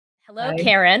Hello, Hi.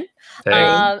 Karen.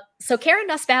 Hey. So Karen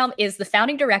Nussbaum is the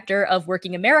founding director of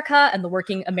Working America and the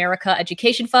Working America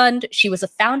Education Fund. She was a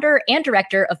founder and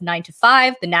director of 9 to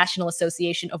 5, the National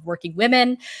Association of Working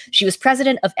Women. She was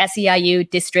president of SEIU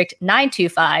District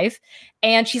 925.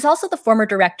 And she's also the former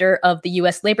director of the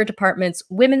U.S. Labor Department's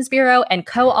Women's Bureau and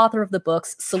co-author of the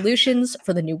books Solutions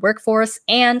for the New Workforce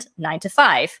and 9 to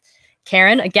 5.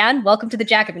 Karen, again, welcome to the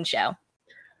Jacobin Show.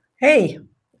 Hey,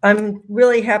 I'm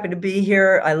really happy to be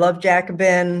here. I love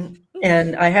Jacobin.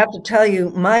 And I have to tell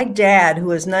you, my dad, who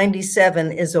is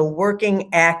 97, is a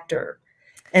working actor.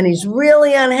 And he's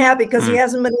really unhappy because he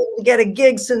hasn't been able to get a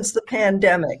gig since the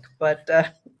pandemic. But that's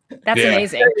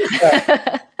amazing.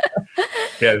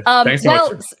 Thanks so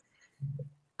much.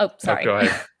 Oh, sorry. Go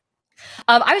ahead.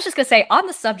 I was just going to say, on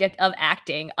the subject of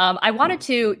acting, I wanted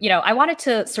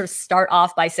to sort of start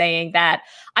off by saying that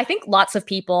I think lots of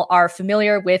people are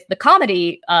familiar with the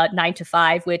comedy 9 to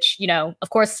 5, which, of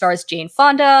course, stars Jane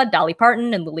Fonda, Dolly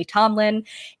Parton, and Lily Tomlin.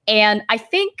 And I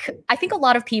think a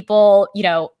lot of people,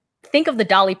 think of the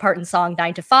Dolly Parton song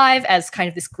 9 to 5 as kind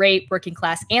of this great working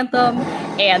class anthem.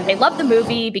 And they love the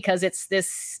movie because it's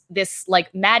this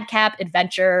like madcap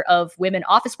adventure of women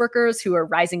office workers who are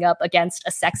rising up against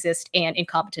a sexist and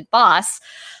incompetent boss.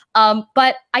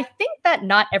 But I think that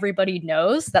not everybody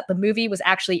knows that the movie was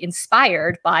actually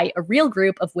inspired by a real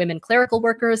group of women clerical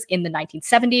workers in the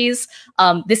 1970s.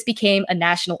 This became a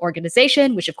national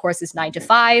organization, which of course is 9 to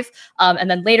 5,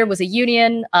 and then later was a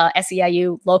union,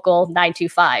 SEIU Local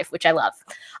 925, which I love.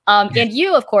 And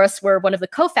you, of course, were one of the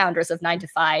co-founders of 9 to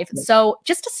 5. So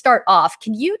just to start off,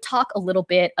 can you talk a little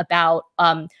bit about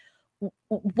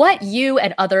what you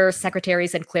and other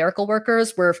secretaries and clerical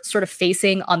workers were sort of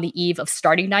facing on the eve of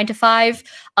starting 9 to 5,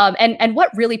 and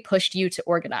what really pushed you to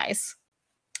organize?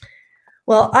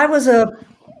 Well, I was a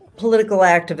political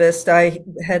activist. I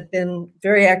had been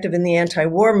very active in the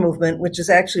anti-war movement, which is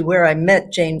actually where I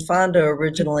met Jane Fonda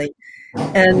originally.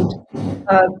 And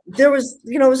there was,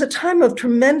 it was a time of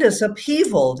tremendous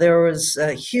upheaval. There was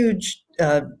a huge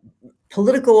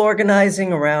political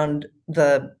organizing around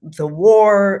the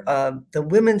war. The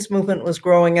women's movement was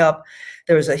growing up.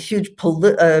 There was a huge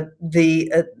there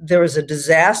was a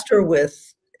disaster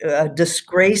with a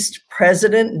disgraced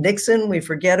president, Nixon. We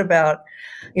forget about,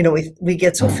 we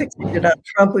get so fixated on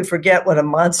Trump, we forget what a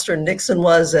monster Nixon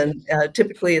was, and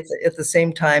typically at the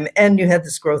same time. And you had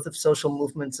this growth of social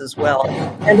movements as well.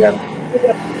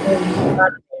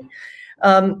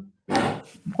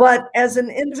 But as an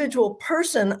individual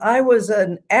person, I was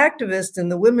an activist in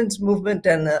the women's movement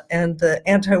and the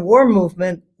anti-war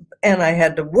movement, and I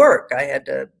had to work. I had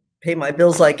to pay my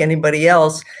bills like anybody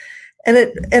else. And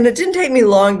it didn't take me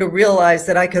long to realize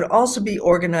that I could also be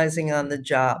organizing on the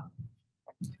job.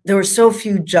 There were so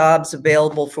few jobs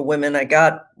available for women. I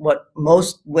got what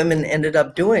most women ended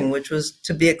up doing, which was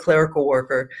to be a clerical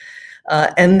worker.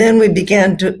 And then we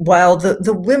began to, while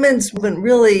the women's movement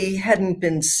really hadn't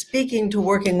been speaking to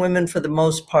working women for the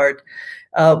most part,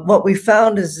 what we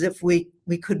found is if we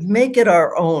could make it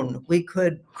our own, we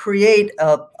could create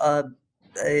a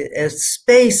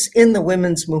space in the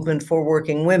women's movement for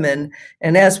working women.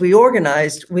 And as we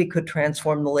organized, we could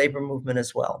transform the labor movement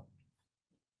as well.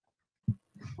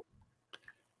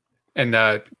 And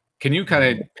can you kind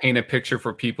of paint a picture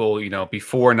for people,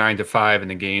 before 9 to 5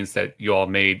 and the gains that you all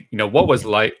made? What was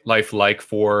life like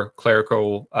for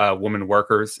clerical women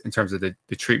workers in terms of the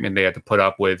treatment they had to put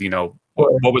up with?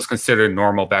 What was considered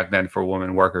normal back then for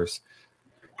women workers?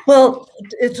 Well,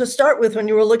 to start with, when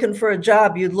you were looking for a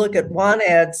job, you'd look at want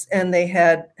ads, and they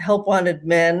had help wanted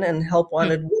men and help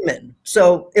wanted women.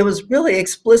 So it was really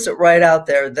explicit right out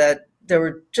there that there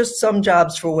were just some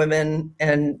jobs for women,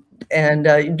 and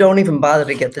you don't even bother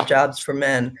to get the jobs for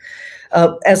men.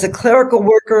 As a clerical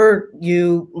worker,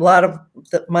 a lot of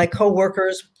my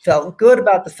coworkers felt good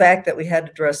about the fact that we had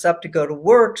to dress up to go to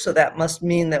work. So that must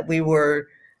mean that we were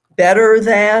better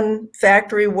than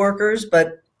factory workers.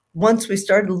 But once we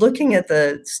started looking at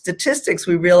the statistics,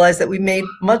 we realized that we made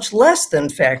much less than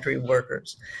factory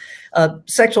workers.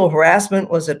 Sexual harassment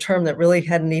was a term that really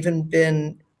hadn't even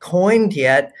been coined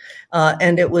yet,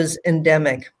 and it was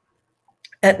endemic.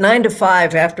 At 9 to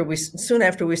 5, soon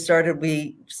after we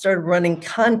started running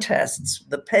contests,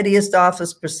 the pettiest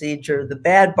office procedure, the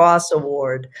bad boss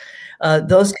award,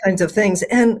 those kinds of things.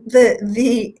 And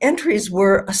the entries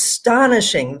were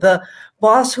astonishing. The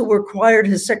boss who required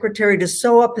his secretary to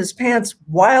sew up his pants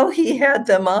while he had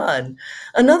them on.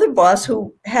 Another boss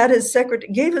who had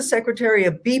gave his secretary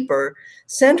a beeper,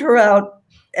 sent her out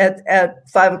at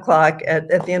 5 o'clock at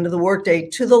the end of the workday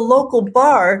to the local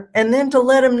bar, and then to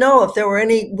let him know if there were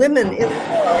any women in the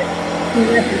bar who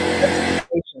had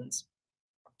specifications.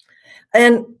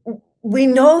 And we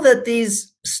know that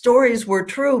these stories were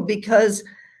true because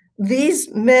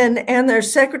these men and their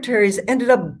secretaries ended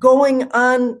up going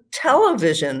on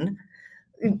television.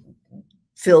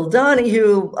 Phil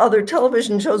Donahue, other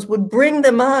television shows would bring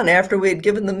them on after we had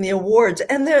given them the awards,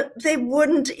 and they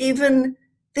weren't even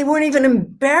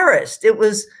embarrassed. It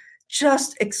was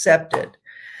just accepted.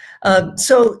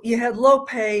 So you had low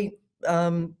pay,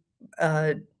 no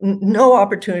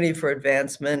opportunity for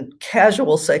advancement,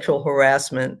 casual sexual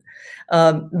harassment.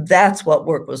 That's what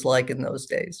work was like in those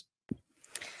days.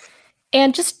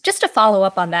 And just to follow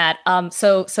up on that,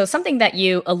 so something that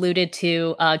you alluded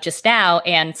to just now,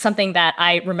 and something that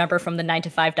I remember from the 9 to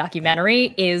 5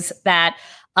 documentary, is that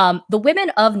the women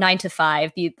of 9 to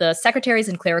 5, the secretaries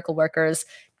and clerical workers,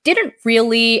 didn't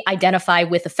really identify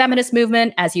with the feminist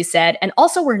movement, as you said, and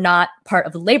also were not part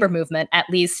of the labor movement, at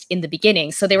least in the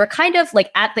beginning. So they were kind of like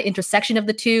at the intersection of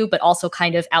the two, but also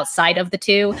kind of outside of the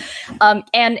two.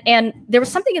 And there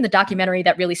was something in the documentary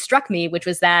that really struck me, which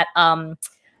was that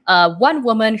one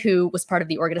woman who was part of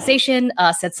the organization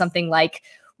said something like,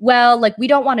 well, like, we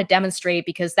don't want to demonstrate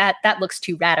because that looks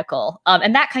too radical.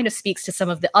 And that kind of speaks to some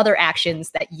of the other actions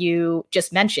that you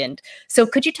just mentioned. So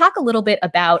could you talk a little bit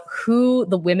about who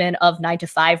the women of 9 to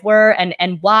 5 were,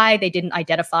 and why they didn't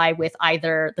identify with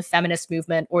either the feminist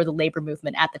movement or the labor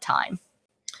movement at the time?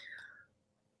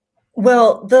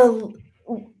 Well,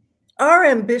 our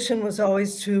ambition was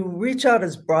always to reach out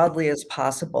as broadly as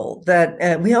possible.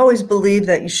 That we always believed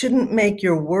that you shouldn't make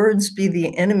your words be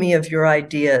the enemy of your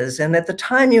ideas. And at the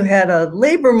time, you had a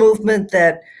labor movement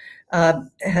that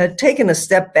had taken a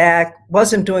step back,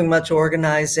 wasn't doing much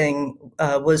organizing,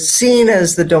 was seen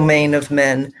as the domain of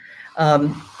men.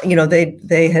 You know,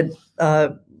 they had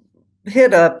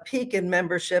hit a peak in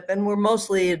membership and were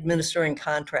mostly administering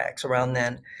contracts around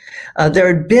then. There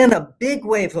had been a big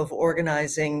wave of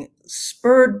organizing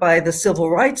spurred by the civil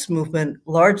rights movement,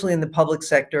 largely in the public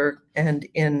sector and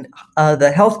in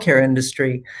the healthcare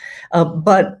industry.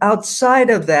 But outside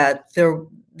of that,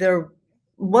 there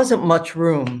wasn't much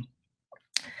room.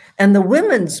 And the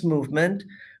women's movement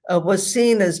was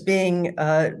seen as being,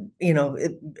 you know,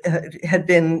 it had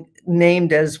been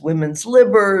named as women's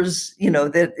livers, you know,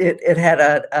 that it had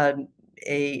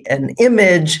an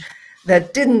image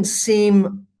that didn't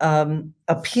seem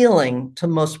appealing to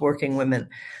most working women.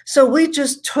 So we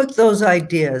just took those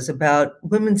ideas about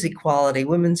women's equality,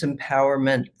 women's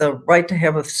empowerment, the right to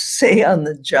have a say on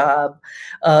the job,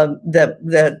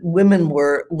 that women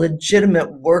were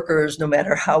legitimate workers no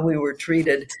matter how we were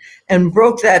treated, and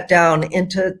broke that down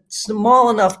into small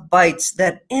enough bites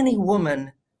that any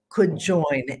woman could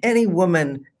join. Any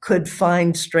woman could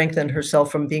find strength in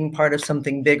herself from being part of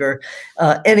something bigger.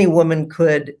 Any woman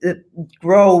could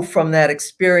grow from that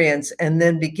experience and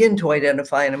then begin to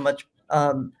identify in a much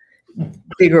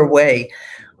bigger way.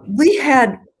 We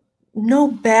had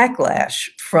no backlash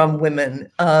from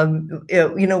women.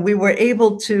 You know, we were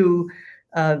able to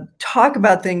talk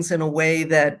about things in a way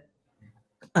that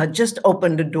just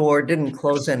opened a door, didn't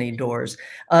close any doors,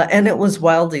 and it was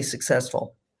wildly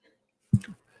successful.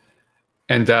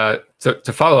 And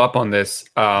to follow up on this,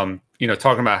 you know,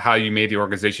 talking about how you made the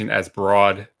organization as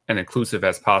broad and inclusive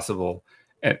as possible.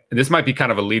 And this might be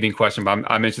kind of a leading question, but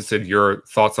I'm interested in your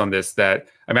thoughts on this. That,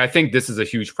 I mean, I think this is a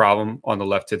huge problem on the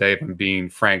left today, if I'm being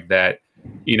frank, that,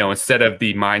 you know, instead of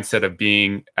the mindset of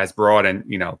being as broad and,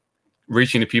 you know,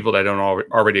 reaching to people that don't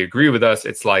already agree with us,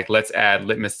 it's like, let's add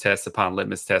litmus tests upon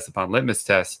litmus tests upon litmus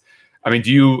tests. I mean,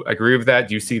 do you agree with that?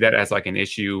 Do you see that as like an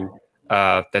issue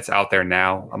that's out there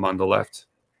now among the left?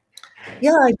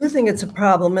 Yeah, I do think it's a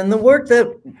problem. And the work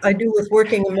that I do with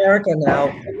Working America now,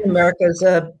 America is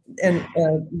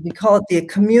we call it the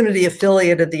community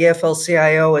affiliate of the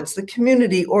afl-cio. It's the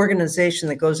community organization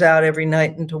that goes out every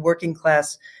night into working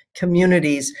class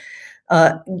communities,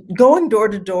 going door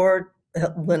to door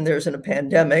when there's a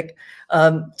pandemic,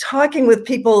 talking with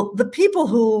people, the people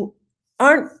who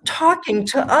aren't talking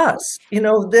to us, you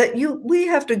know, that we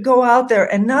have to go out there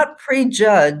and not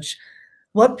prejudge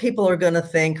what people are going to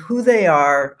think, who they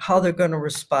are, how they're going to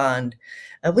respond.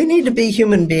 We need to be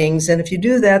human beings. And if you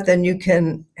do that, then you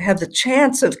can have the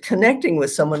chance of connecting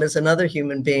with someone as another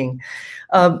human being.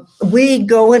 We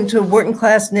go into working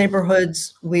class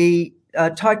neighborhoods. We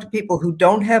talk to people who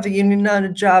don't have a union on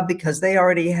a job because they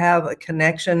already have a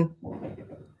connection.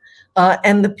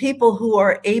 And the people who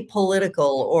are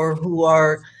apolitical or who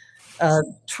are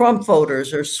Trump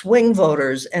voters or swing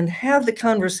voters, and have the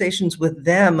conversations with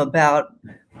them about,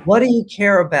 what do you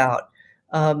care about?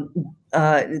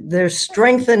 there's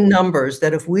strength in numbers,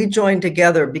 that if we join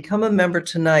together, become a member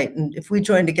tonight, and if we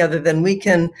join together, then we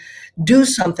can do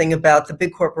something about the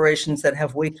big corporations that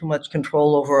have way too much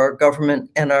control over our government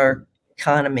and our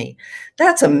economy.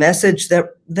 That's a message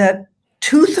that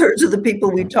 2/3 of the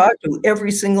people we talk to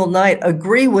every single night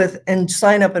agree with and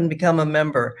sign up and become a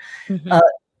member. Mm-hmm.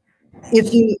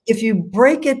 If you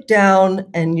break it down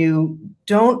and you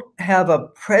don't have a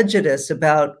prejudice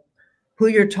about who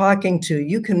you're talking to,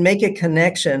 you can make a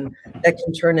connection that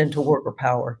can turn into worker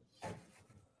power.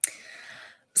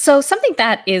 So something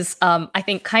that is, I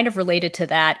think, kind of related to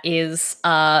that is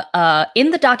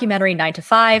in the documentary 9 to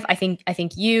 5, I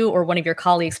think you or one of your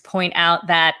colleagues point out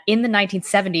that in the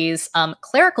 1970s,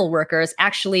 clerical workers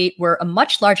actually were a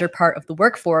much larger part of the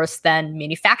workforce than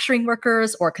manufacturing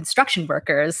workers or construction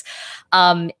workers.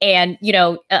 And, you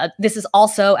know, this is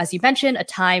also, as you mentioned, a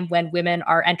time when women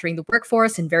are entering the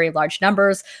workforce in very large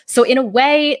numbers. So in a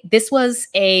way, this was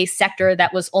a sector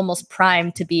that was almost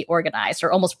primed to be organized,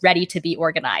 or almost ready to be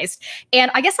organized.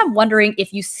 And I guess I'm wondering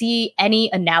if you see any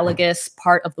analogous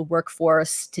part of the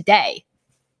workforce today.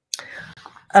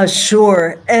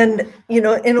 Sure. And, you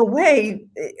know, in a way,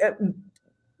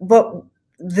 but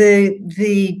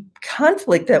the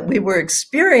conflict that we were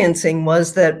experiencing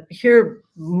was that here,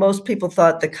 most people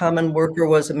thought the common worker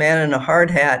was a man in a hard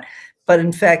hat. But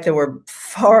in fact, there were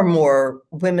far more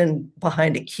women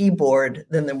behind a keyboard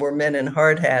than there were men in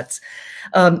hard hats.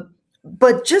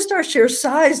 But just our sheer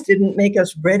size didn't make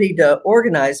us ready to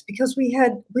organize, because we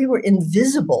were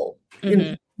invisible.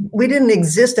 Mm-hmm. We didn't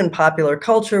exist in popular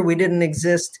culture. We didn't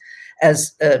exist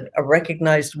as a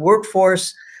recognized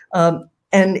workforce.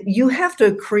 And you have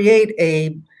to create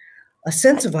a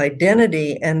sense of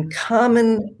identity and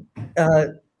common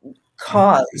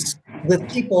cause with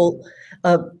people,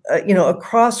 you know,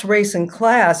 across race and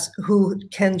class who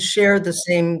can share the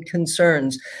same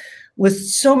concerns. With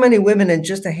so many women in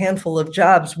just a handful of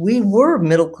jobs, we were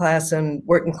middle class and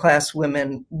working class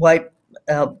women, white,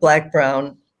 black,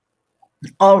 brown,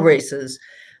 all races.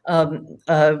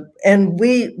 And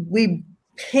we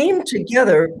came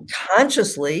together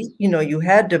consciously. You know, you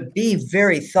had to be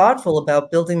very thoughtful about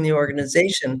building the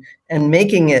organization and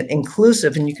making it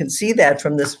inclusive. And you can see that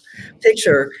from this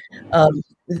picture of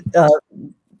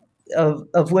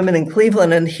women in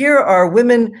Cleveland. And here are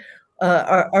women,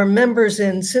 our members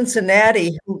in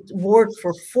Cincinnati, who worked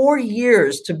for 4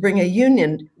 years to bring a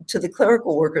union to the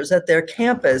clerical workers at their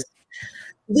campus.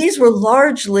 These were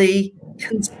largely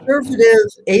conservative,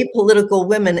 apolitical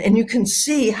women, and you can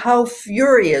see how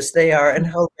furious they are and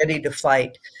how ready to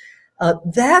fight.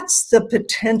 That's the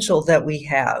potential that we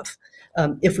have.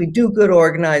 If we do good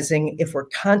organizing, if we're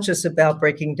conscious about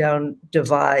breaking down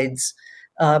divides,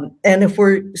 and if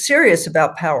we're serious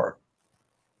about power.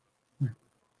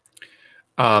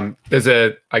 I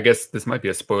guess this might be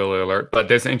a spoiler alert, but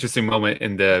there's an interesting moment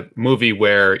in the movie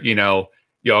where, you know,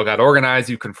 you all got organized,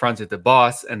 you confronted the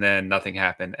boss, and then nothing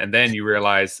happened. And then you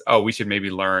realize, oh, we should maybe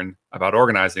learn about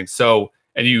organizing. So,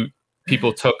 and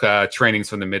people took trainings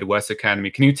from the Midwest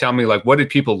Academy. Can you tell me, like, what did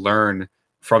people learn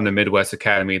from the Midwest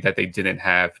Academy that they didn't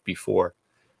have before?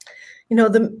 You know,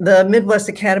 the Midwest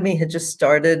Academy had just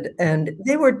started, and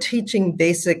they were teaching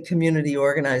basic community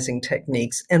organizing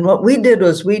techniques. And what we did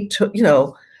was we took, you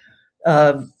know,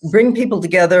 bring people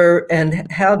together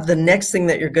and have the next thing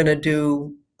that you're going to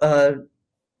do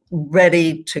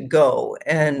ready to go,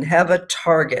 and have a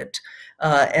target,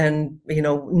 and, you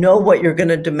know what you're going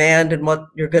to demand and what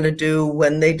you're going to do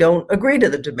when they don't agree to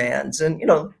the demands, and, you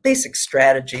know, basic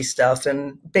strategy stuff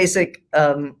and basic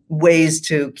ways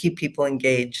to keep people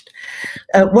engaged.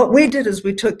 What we did is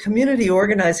we took community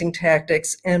organizing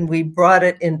tactics and we brought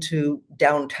it into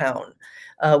downtown.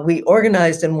 We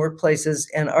organized in workplaces,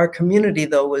 and our community,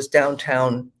 though, was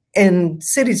downtown in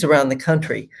cities around the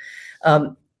country.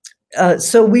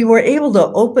 So we were able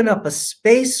to open up a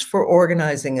space for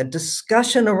organizing, a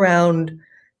discussion around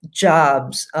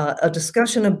jobs, a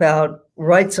discussion about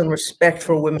rights and respect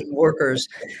for women workers,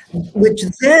 which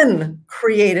then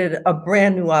created a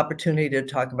brand new opportunity to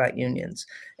talk about unions.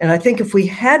 And I think if we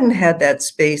hadn't had that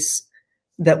space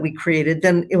that we created,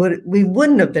 then we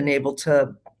wouldn't have been able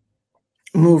to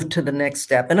move to the next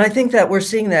step. And I think that we're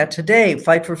seeing that today.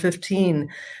 Fight for 15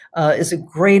 is a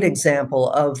great example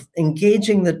of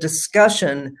engaging the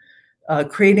discussion,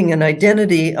 creating an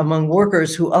identity among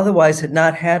workers who otherwise had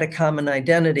not had a common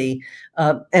identity,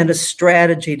 and a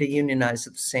strategy to unionize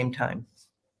at the same time.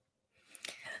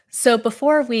 So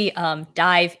before we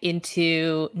dive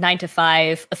into 9 to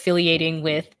 5 affiliating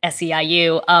with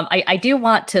SEIU, I do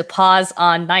want to pause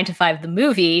on 9 to 5 the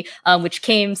movie, which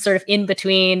came sort of in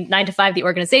between 9 to 5 the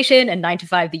organization and 9 to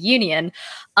 5 the union.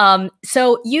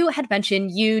 So you had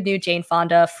mentioned you knew Jane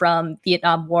Fonda from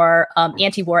Vietnam War,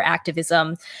 anti-war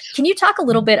activism. Can you talk a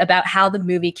little bit about how the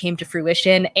movie came to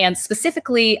fruition, and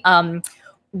specifically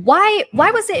why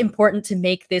was it important to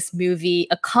make this movie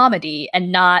a comedy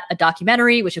and not a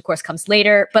documentary, which of course comes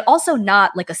later, but also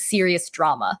not like a serious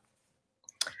drama?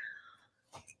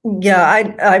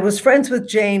 Yeah, I was friends with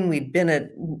Jane. We'd been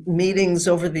at meetings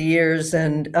over the years.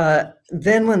 And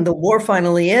then when the war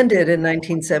finally ended in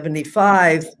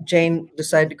 1975, Jane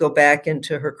decided to go back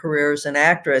into her career as an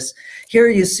actress. Here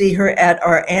you see her at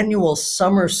our annual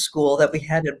summer school that we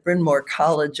had at Bryn Mawr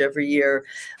College every year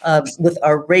with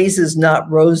our Raises Not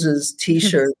Roses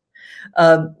t-shirt.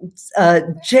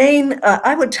 Jane,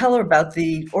 I would tell her about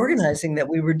the organizing that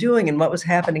we were doing and what was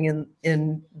happening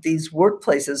in these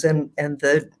workplaces, and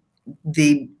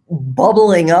the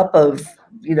bubbling up of,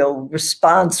 you know,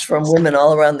 response from women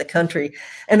all around the country.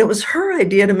 And it was her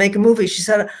idea to make a movie. She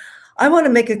said, I want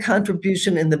to make a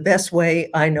contribution in the best way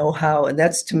I know how, and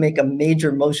that's to make a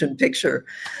major motion picture.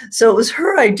 So it was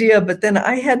her idea, but then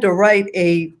I had to write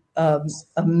a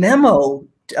memo,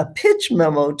 a pitch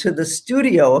memo to the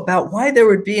studio about why there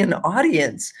would be an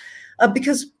audience,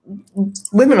 because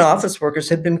women office workers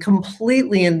had been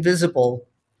completely invisible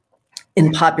in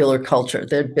popular culture.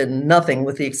 There'd been nothing,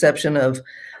 with the exception of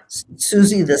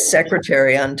Susie the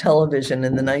Secretary on television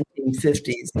in the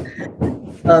 1950s.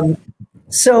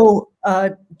 So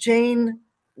Jane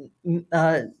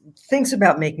thinks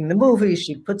about making the movie.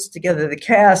 She puts together the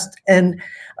cast, and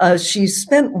she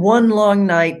spent one long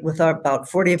night with about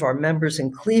 40 of our members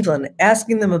in Cleveland,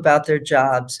 asking them about their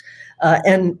jobs.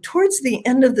 And towards the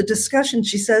end of the discussion,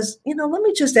 she says, you know, let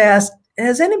me just ask,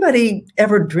 has anybody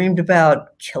ever dreamed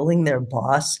about killing their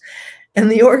boss? And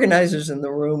the organizers in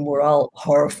the room were all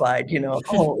horrified, you know,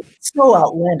 oh, it's so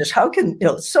outlandish. How can, you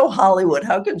know, so Hollywood,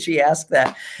 how can she ask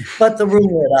that? But the room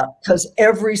lit up because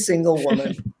every single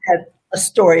woman had a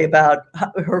story about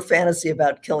her fantasy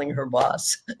about killing her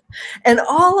boss. And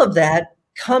all of that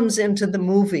comes into the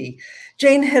movie.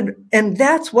 Jane had, and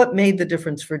that's what made the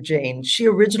difference for Jane. She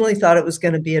originally thought it was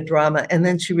going to be a drama, and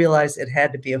then she realized it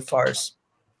had to be a farce.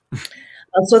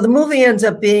 So the movie ends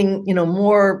up being, you know,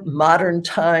 more modern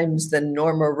times than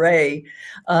Norma Ray.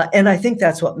 And I think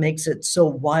that's what makes it so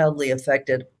wildly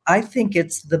effective. I think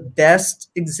it's the best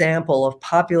example of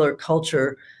popular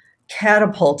culture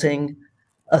catapulting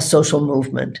a social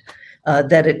movement,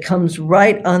 that it comes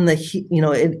right on the, you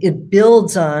know, it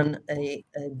builds on a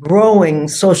growing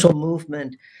social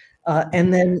movement,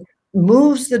 and then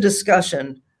moves the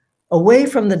discussion away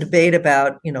from the debate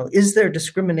about, you know, is there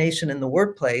discrimination in the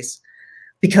workplace?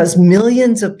 Because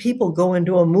millions of people go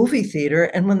into a movie theater,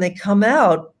 and when they come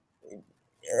out,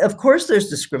 of course there's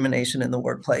discrimination in the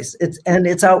workplace.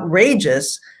 It's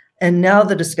outrageous. And now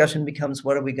the discussion becomes,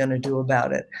 what are we going to do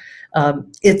about it?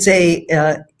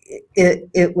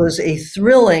 It was a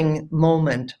thrilling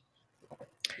moment.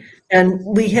 And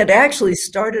we had actually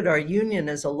started our union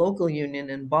as a local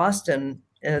union in Boston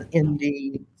in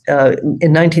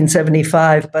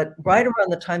 1975, but right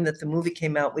around the time that the movie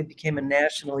came out, we became a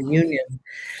national union.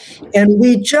 And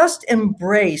we just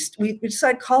embraced, we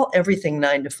decided to call everything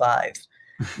 9 to 5.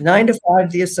 9 to 5,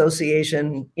 the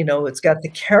association, you know, it's got the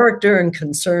character and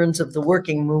concerns of the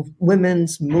working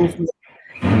women's movement.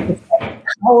 It's got the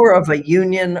power of a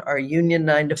union, our union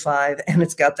 9 to 5, and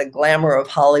it's got the glamour of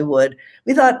Hollywood.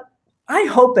 We thought, I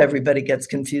hope everybody gets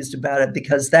confused about it,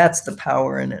 because that's the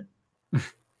power in it.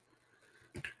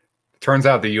 Turns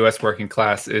out the U.S. working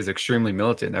class is extremely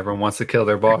militant. Everyone wants to kill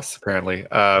their boss, apparently.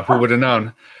 Who would have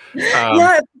known?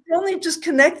 Yeah, if you only just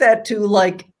connect that to,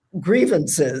 like,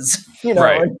 grievances, you know.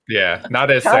 Right, yeah, not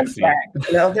as sexy.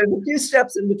 You know, there's a few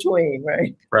steps in between,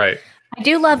 right? Right. I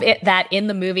do love it that in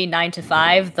the movie 9 to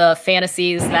 5, the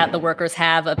fantasies that the workers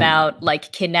have about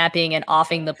like kidnapping and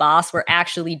offing the boss were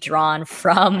actually drawn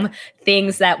from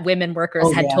things that women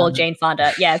workers had told Jane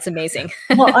Fonda. Yeah, it's amazing.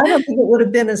 Well, I don't think it would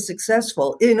have been as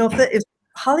successful. You know, if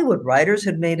Hollywood writers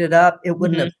had made it up, it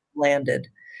wouldn't have landed.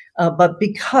 But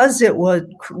because it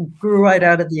grew right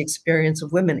out of the experience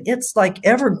of women, it's like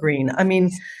evergreen. I mean,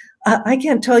 I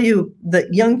can't tell you the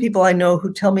young people I know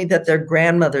who tell me that their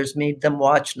grandmothers made them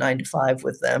watch 9 to 5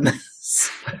 with them.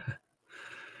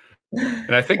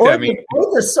 And I think or that means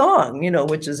the song, you know,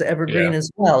 which is evergreen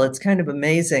as well. It's kind of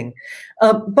amazing.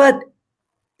 But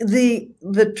the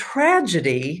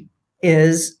tragedy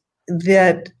is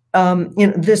that you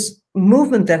know, this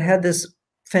movement that had this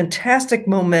fantastic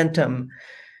momentum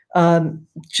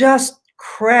just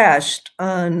crashed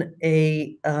on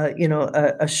a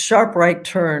sharp right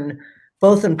turn,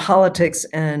 both in politics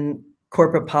and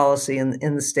corporate policy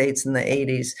in the States in the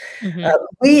 80s.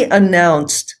 We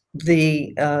announced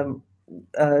the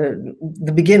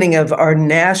beginning of our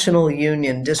national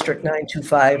union, District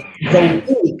 925,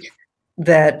 the week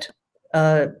that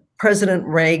President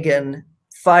Reagan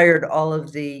fired all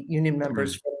of the union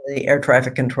members from the air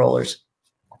traffic controllers.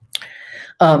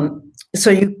 So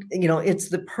it's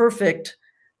the perfect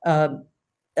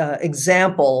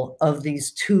example of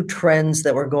these two trends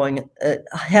that were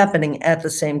happening at the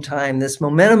same time: this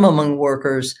momentum among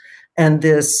workers and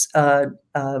this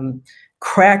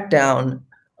crackdown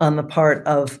on the part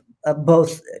of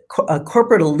both a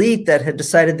corporate elite that had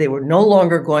decided they were no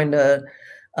longer going to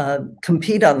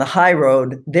compete on the high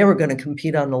road. They were going to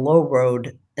compete on the low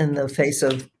road in the face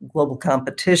of global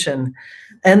competition.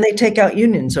 And they take out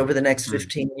unions over the next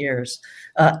 15 years.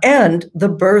 And the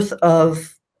birth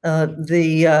of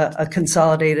a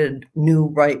consolidated new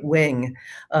right wing.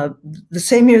 The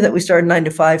same year that we started 9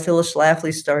 to 5, Phyllis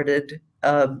Schlafly started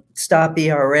Stop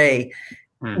ERA.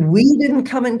 We didn't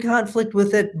come in conflict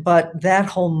with it, but that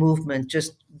whole movement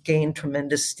just gained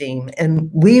tremendous steam, and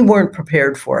we weren't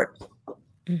prepared for it.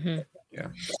 Yeah.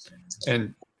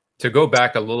 And to go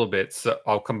back a little bit, so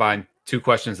I'll combine two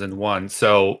questions in one.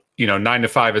 So, 9 to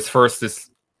 5 is first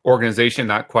this organization,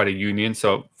 not quite a union.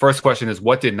 So first question is,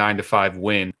 what did 9 to 5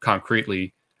 win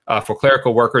concretely for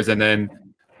clerical workers? And then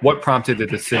what prompted the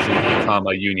decision to become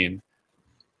a union?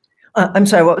 I'm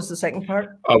sorry, what was the second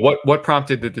part? What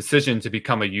prompted the decision to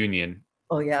become a union?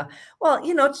 Oh, yeah. Well,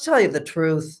 to tell you the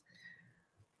truth,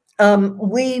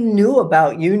 we knew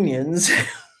about unions.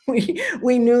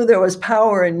 We knew there was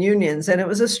power in unions, and it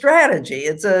was a strategy.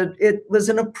 It was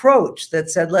an approach that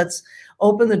said, let's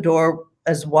open the door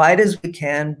as wide as we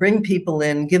can, bring people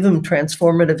in, give them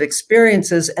transformative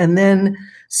experiences, and then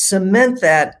cement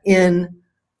that in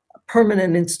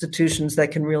permanent institutions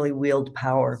that can really wield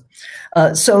power.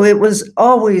 So it was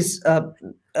always a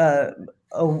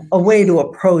way to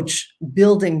approach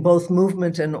building both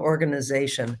movement and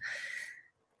organization.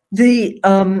 We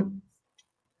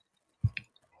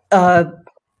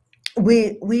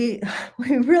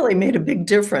really made a big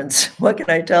difference. What can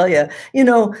I tell you?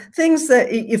 Things that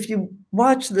if you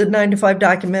watch the 9 to 5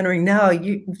 documentary now,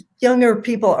 younger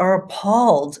people are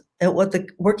appalled at what the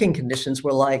working conditions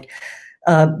were like.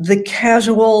 The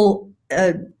casual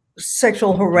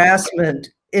sexual harassment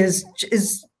is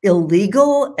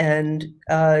illegal and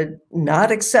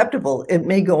not acceptable. It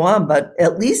may go on, but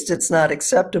at least it's not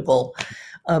acceptable.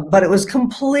 But it was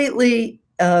completely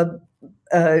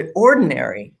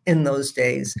ordinary in those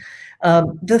days.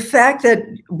 The fact that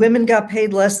women got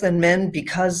paid less than men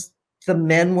because the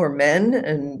men were men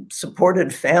and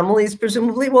supported families,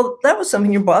 presumably, well, that was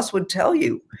something your boss would tell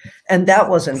you, and that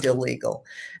wasn't illegal.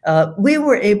 We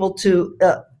were able to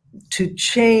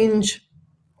change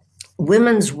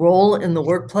women's role in the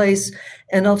workplace,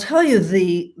 and I'll tell you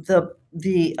the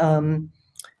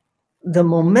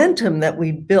momentum that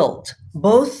we built,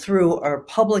 both through our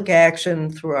public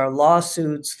action, through our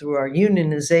lawsuits, through our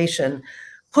unionization,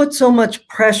 put so much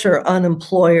pressure on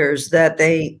employers that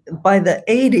they, by the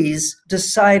 80s,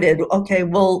 decided, okay,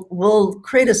 we'll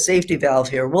create a safety valve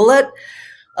here. We'll let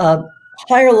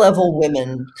higher level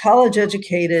women, college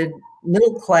educated,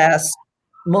 middle class,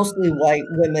 mostly white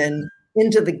women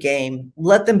into the game,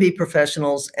 let them be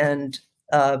professionals and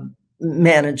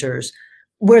managers,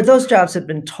 where those jobs had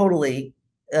been totally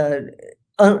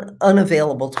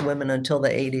unavailable to women until the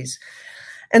 80s.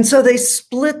 And so they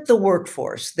split the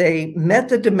workforce. They met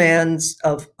the demands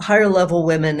of higher level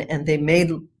women, and they made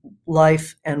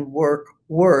life and work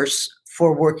worse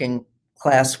for working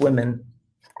class women.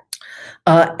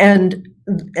 And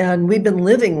we've been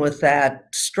living with that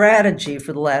strategy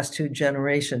for the last 2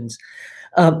 generations.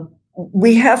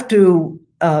 We have to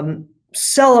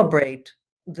celebrate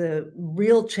the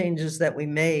real changes that we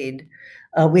made.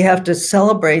 We have to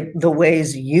celebrate the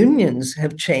ways unions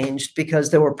have changed, because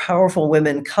there were powerful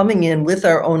women coming in with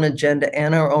our own agenda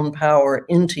and our own power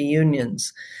into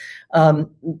unions.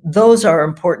 Those are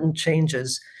important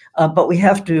changes, but we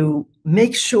have to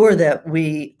make sure that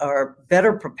we are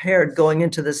better prepared going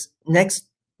into this next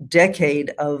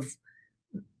decade of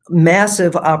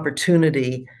massive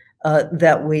opportunity,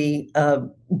 that we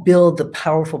build the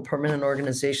powerful permanent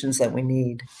organizations that we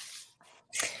need.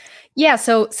 Yeah,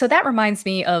 so that reminds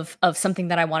me of something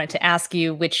that I wanted to ask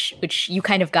you, which you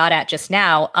kind of got at just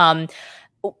now.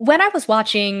 when I was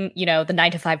watching, the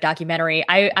 9 to 5 documentary,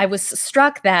 I was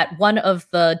struck that one of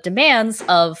the demands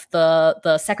of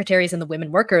the secretaries and the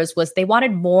women workers was they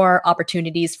wanted more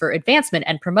opportunities for advancement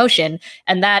and promotion.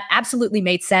 And that absolutely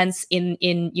made sense in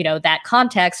that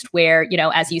context where,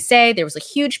 as you say, there was a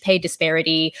huge pay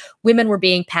disparity. Women were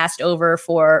being passed over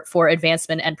for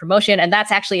advancement and promotion. And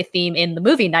that's actually a theme in the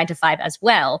movie 9 to 5 as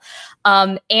well.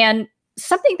 And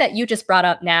something that you just brought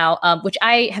up now, which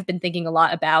I have been thinking a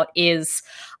lot about, is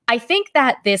I think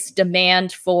that this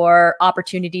demand for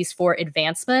opportunities for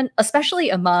advancement, especially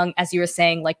among, as you were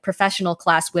saying, like professional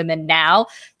class women now,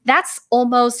 that's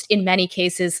almost in many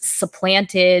cases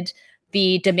supplanted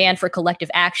the demand for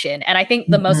collective action. And I think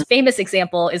the most famous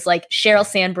example is like Sheryl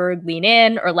Sandberg Lean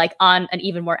In, or like on an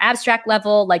even more abstract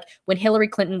level, like when Hillary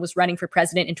Clinton was running for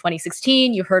president in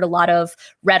 2016, you heard a lot of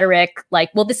rhetoric like,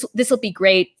 well, this will be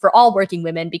great for all working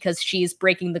women because she's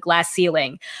breaking the glass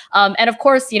ceiling. And of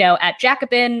course, at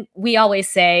Jacobin, we always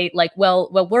say like, well,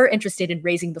 we're interested in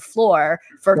raising the floor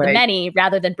for the many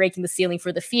rather than breaking the ceiling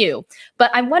for the few.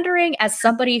 But I'm wondering, as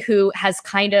somebody who has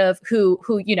kind of, who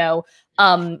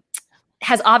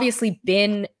has obviously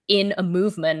been in a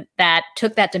movement that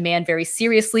took that demand very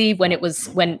seriously when it was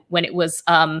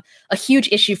a huge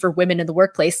issue for women in the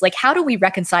workplace. Like, how do we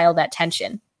reconcile that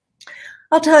tension?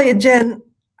 I'll tell you, Jen,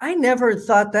 I never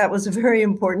thought that was a very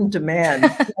important demand.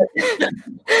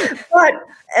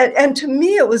 And to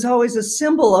me, it was always a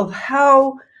symbol of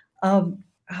how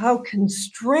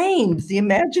constrained the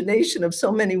imagination of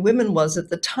so many women was at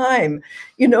the time.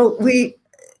 We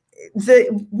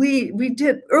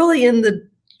did early in the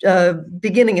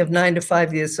beginning of 9 to 5,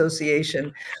 the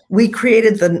association, we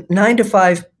created the 9 to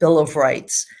 5 Bill of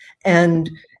Rights. And,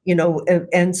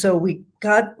 and so we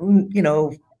got,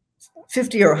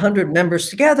 50 or 100 members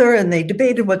together, and they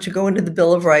debated what should go into the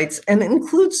Bill of Rights. And it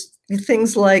includes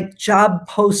things like job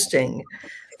posting,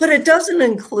 but it doesn't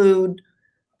include,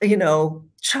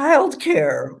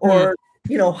 childcare or,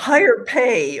 higher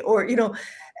pay or,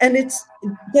 and it's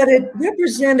that it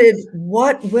represented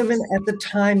what women at the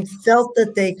time felt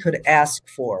that they could ask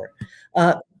for.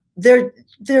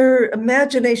 Their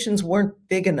imaginations weren't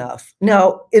big enough.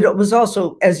 Now, it was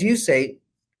also, as you say,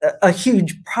 a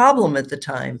huge problem at the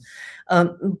time.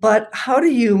 But how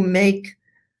do you make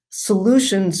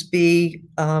solutions be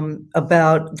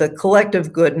about the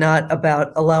collective good, not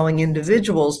about allowing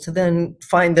individuals to then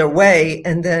find their way,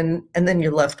 and then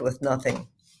you're left with nothing?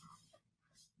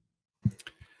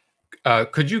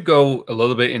 Could you go a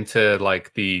little bit into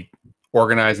like the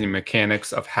organizing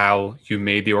mechanics of how you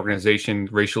made the organization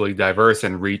racially diverse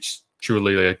and reach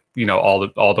truly,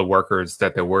 all the workers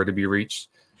that there were to be reached?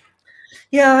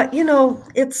 Yeah,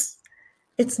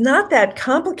 it's not that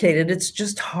complicated. It's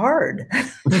just hard.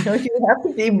 You have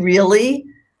to be really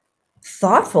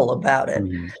thoughtful about it.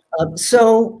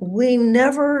 So we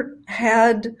never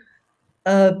had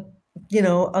a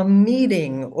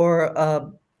meeting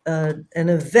or an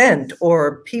event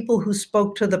or people who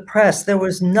spoke to the press. There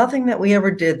was nothing that we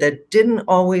ever did that didn't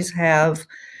always have,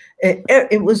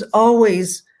 it was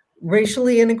always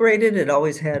racially integrated. It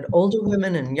always had older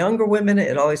women and younger women.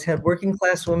 It always had working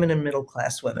class women and middle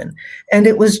class women. And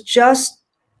it was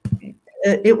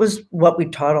what we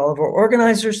taught all of our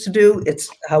organizers to do.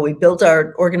 It's how we built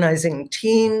our organizing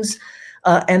teams.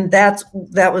 And that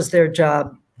was their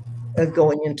job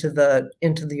going into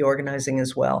the organizing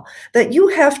as well. That you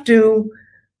have to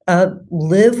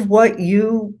live what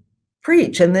you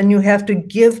preach, and then you have to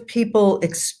give people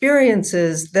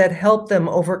experiences that help them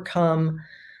overcome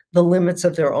the limits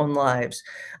of their own lives.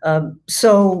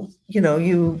 So,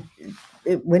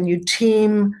 when you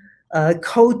team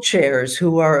co-chairs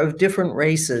who are of different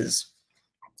races,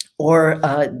 or,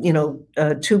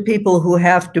 two people who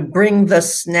have to bring the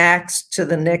snacks to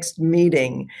the next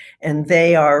meeting, and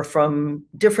they are from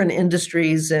different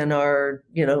industries and are,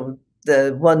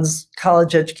 the one's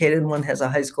college educated and one has a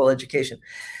high school education.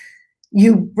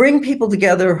 You bring people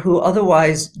together who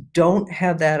otherwise don't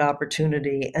have that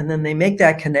opportunity, and then they make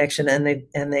that connection and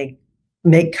they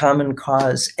make common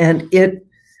cause, and it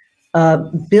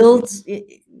builds.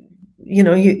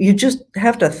 You just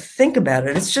have to think about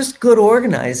it. It's just good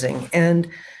organizing, and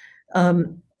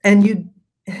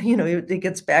it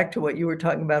gets back to what you were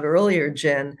talking about earlier,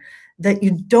 Jen, that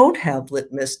you don't have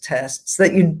litmus tests,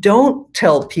 that you don't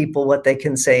tell people what they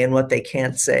can say and what they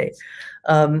can't say.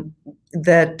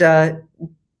 That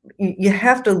you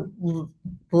have to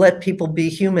let people be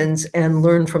humans and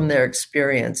learn from their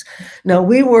experience. Now,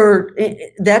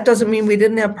 that doesn't mean we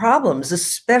didn't have problems,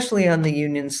 especially on the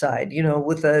union side,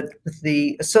 with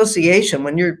the association.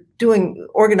 When you're doing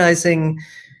organizing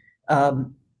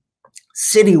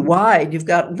citywide, you've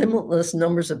got limitless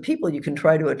numbers of people you can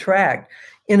try to attract.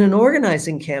 In an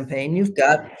organizing campaign, you've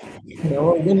got, you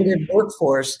know, a limited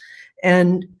workforce,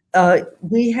 and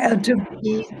we had to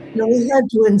be, you know, we had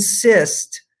to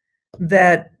insist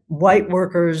that white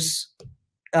workers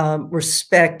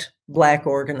respect Black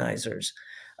organizers,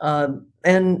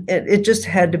 and it just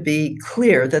had to be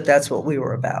clear that that's what we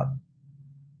were about.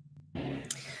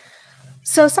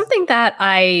 So something that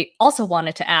I also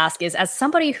wanted to ask is, as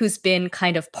somebody who's been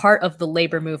kind of part of the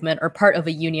labor movement or part of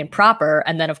a union proper,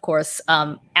 and then of course,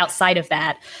 outside of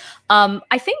that,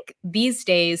 I think these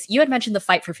days, you had mentioned the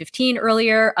Fight for 15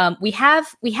 earlier. We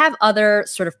have other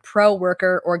sort of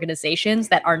pro-worker organizations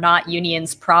that are not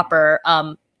unions proper,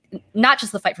 not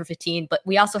just the Fight for 15, but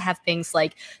we also have things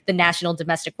like the National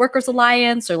Domestic Workers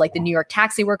Alliance or like the New York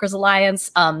Taxi Workers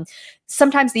Alliance.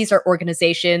 Sometimes these are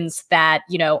organizations that,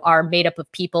 you know, are made up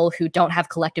of people who don't have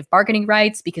collective bargaining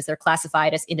rights because they're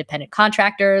classified as independent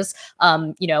contractors,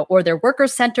 you know, or they're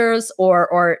workers centers,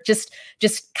 or just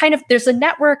kind of, there's a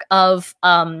network of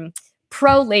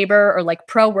pro-labor or like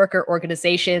pro-worker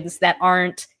organizations that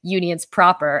aren't unions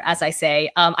proper, as I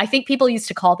say. I think people used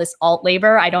to call this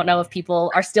alt-labor. I don't know if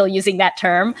people are still using that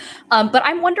term, but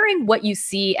I'm wondering what you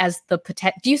see as the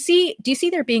potential. Do you see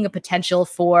there being a potential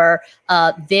for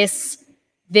this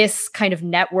kind of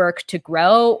network to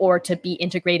grow or to be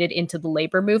integrated into the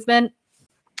labor movement?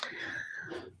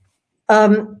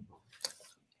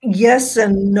 Yes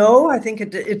and no. I think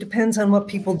it depends on what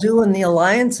people do and the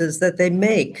alliances that they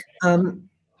make.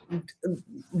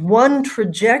 One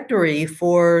trajectory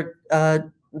for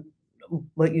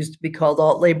what used to be called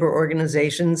alt-labor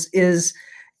organizations is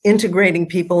integrating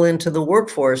people into the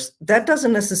workforce. That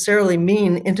doesn't necessarily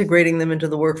mean integrating them into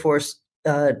the workforce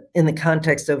in the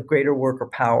context of greater worker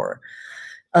power.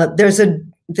 There's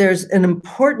an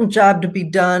important job to be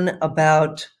done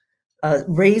about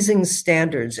raising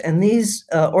standards, and these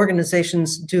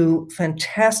organizations do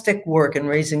fantastic work in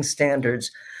raising standards.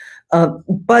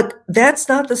 But that's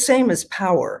not the same as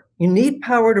power. You need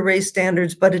power to raise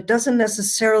standards, but it doesn't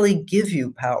necessarily give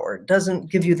you power. It doesn't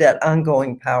give you that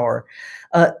ongoing power.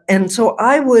 And so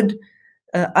I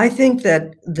think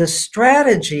that the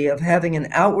strategy of having an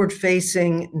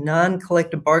outward-facing,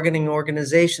 non-collective bargaining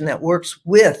organization that works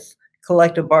with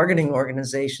collective bargaining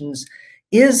organizations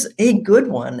is a good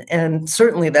one. And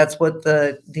certainly that's what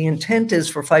the intent is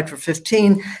for Fight for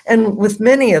 15, and with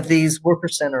many of these worker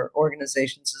center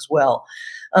organizations as well.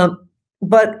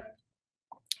 But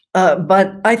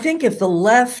I think if the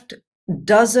left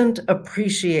doesn't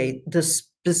appreciate the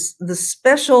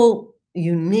special,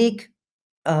 unique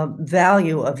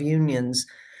value of unions,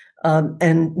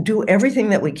 and do everything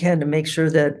that we can to make sure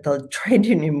that the trade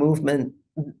union movement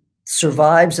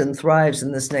survives and thrives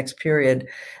in this next period,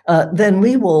 then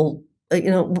we will,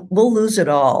 we'll lose it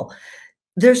all.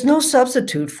 There's no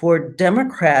substitute for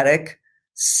democratic,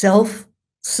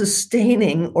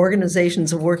 self-sustaining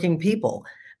organizations of working people.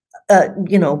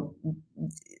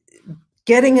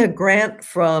 Getting a grant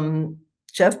from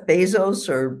Jeff Bezos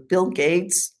or Bill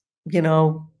Gates,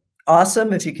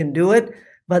 awesome if you can do it,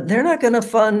 but they're not going to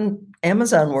fund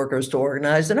Amazon workers to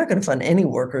organize. They're not going to fund any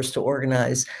workers to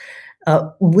organize.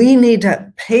 We need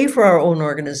to pay for our own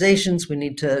organizations. We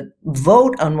need to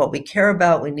vote on what we care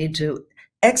about. We need to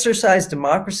exercise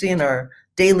democracy in our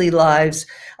daily lives.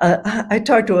 I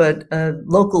talked to a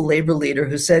local labor leader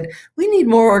who said, we need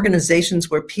more organizations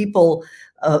where people,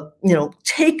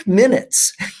 take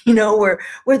minutes, where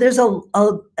there's a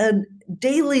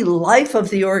daily life of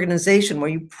the organization,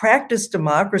 where you practice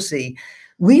democracy.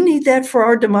 We need that for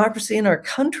our democracy in our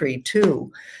country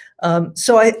too.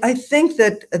 So I think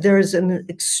that there is an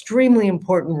extremely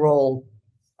important role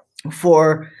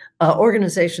for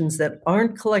organizations that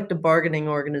aren't collective bargaining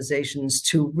organizations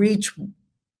to reach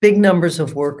big numbers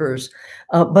of workers,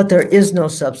 but there is no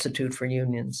substitute for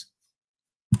unions.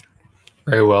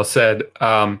 Very well said.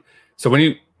 So when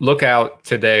you look out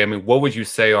today, what would you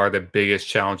say are the biggest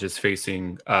challenges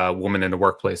facing women in the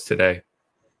workplace today?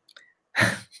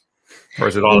 Or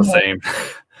is it all the same?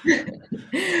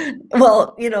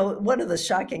 Well, one of the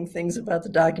shocking things about the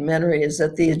documentary is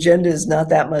that the agenda is not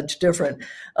that much different.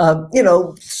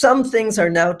 Some things are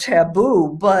now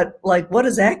taboo, but what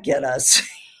does that get us?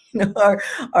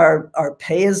 Our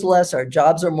pay is less, our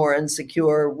jobs are more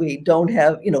insecure. We don't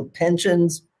have,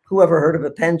 pensions. Who ever heard of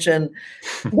a pension?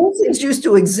 Those things used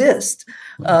to exist.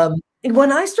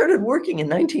 When I started working in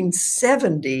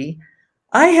 1970,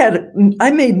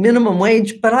 I made minimum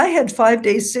wage, but I had 5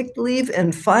 days sick leave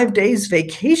and 5 days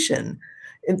vacation.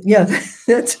 And yeah,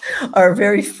 that's our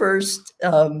very first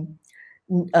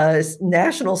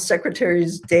National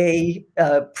Secretary's Day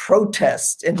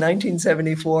protest in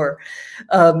 1974.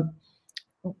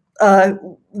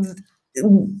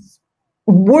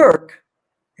 Work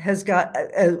has got,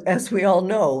 as we all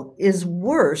know, is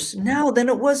worse now than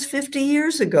it was 50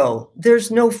 years ago. There's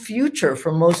no future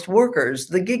for most workers.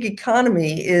 The gig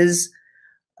economy is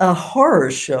a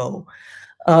horror show.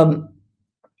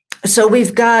 So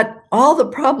we've got all the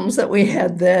problems that we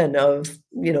had then of,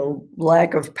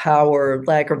 lack of power,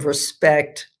 lack of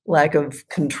respect, lack of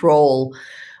control,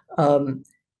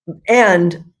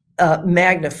 and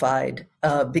magnified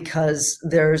because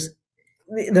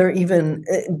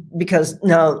because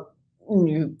now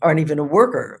you aren't even a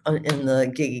worker in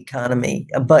the gig economy,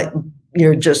 but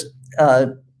you're just a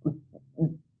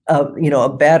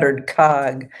battered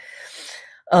cog.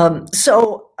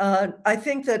 So I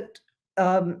think that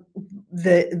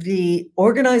the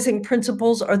organizing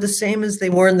principles are the same as they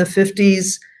were in the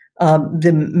 50s.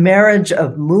 The marriage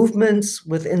of movements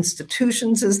with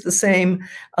institutions is the same,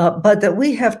 but that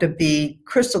we have to be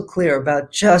crystal clear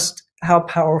about just how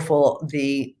powerful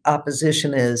the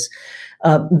opposition is.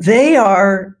 They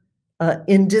are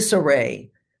in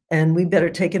disarray, and we better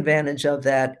take advantage of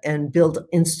that and build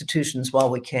institutions while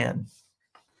we can.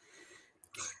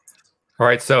 All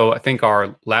right, so I think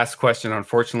our last question,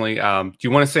 unfortunately, do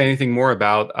you want to say anything more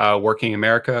about Working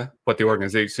America, what the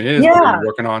organization is, what you're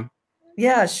working on?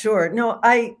 Yeah, sure. No,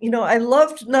 I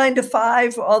loved 9 to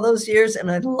 5 all those years, and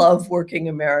I love Working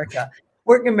America.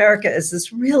 Working America is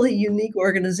this really unique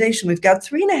organization. We've got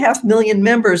 3.5 million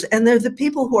members, and they're the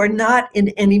people who are not in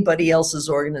anybody else's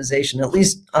organization, at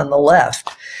least on the left.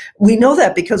 We know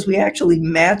that because we actually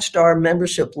matched our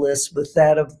membership list with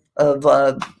that of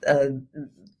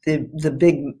the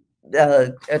big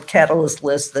catalyst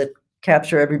list that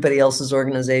capture everybody else's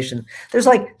organization. There's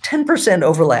like 10%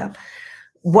 overlap.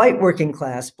 White working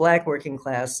class, Black working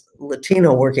class,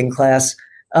 Latino working class,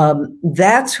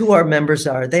 that's who our members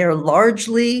are. They are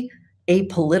largely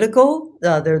apolitical.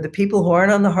 They're the people who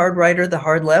aren't on the hard right or the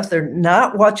hard left. They're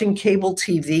not watching cable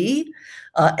TV.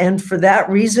 And for that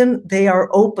reason, they are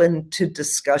open to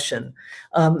discussion.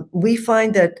 We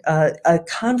find that a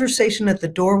conversation at the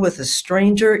door with a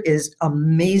stranger is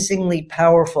amazingly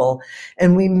powerful.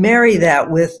 And we marry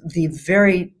that with the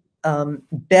very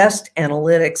best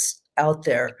analytics out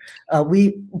there.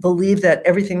 We believe that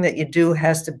everything that you do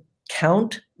has to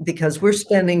count because we're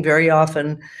spending very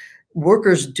often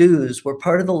workers' dues. We're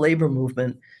part of the labor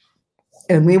movement.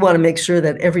 And we want to make sure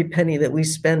that every penny that we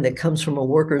spend that comes from a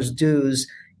worker's dues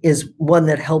is one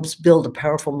that helps build a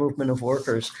powerful movement of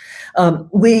workers.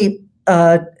 We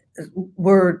had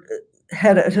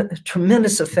a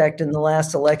tremendous effect in the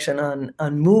last election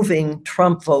on moving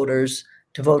Trump voters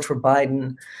to vote for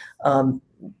Biden.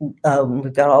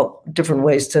 We've got all different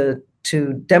ways to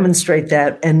demonstrate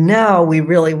that. And now we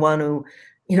really want to,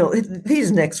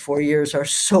 these next 4 years are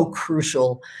so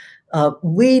crucial.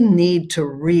 We need to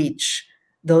reach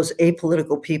those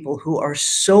apolitical people who are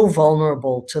so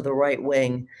vulnerable to the right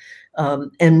wing,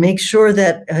 and make sure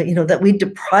that, that we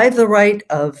deprive the right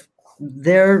of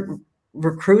their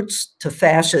recruits to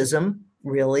fascism,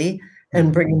 really,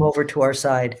 and bring them over to our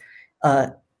side.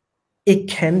 It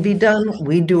can be done.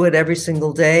 We do it every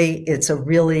single day. It's a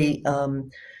really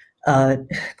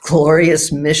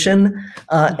glorious mission,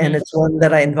 and it's one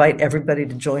that I invite everybody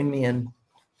to join me in.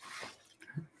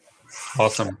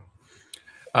 Awesome.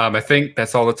 I think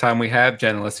that's all the time we have.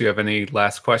 Jen, unless you have any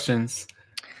last questions.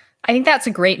 I think that's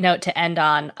a great note to end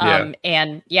on.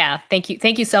 And yeah, thank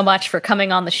you so much for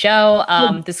coming on the show.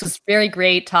 This was very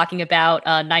great talking about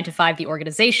 9 to 5, the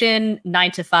organization,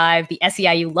 9 to 5, the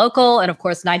SEIU local, and of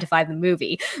course, 9 to 5, the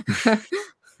movie.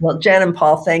 Well, Jen and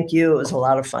Paul, thank you. It was a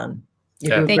lot of fun.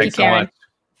 Thank you, Karen. so much.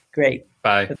 Great.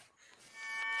 Bye.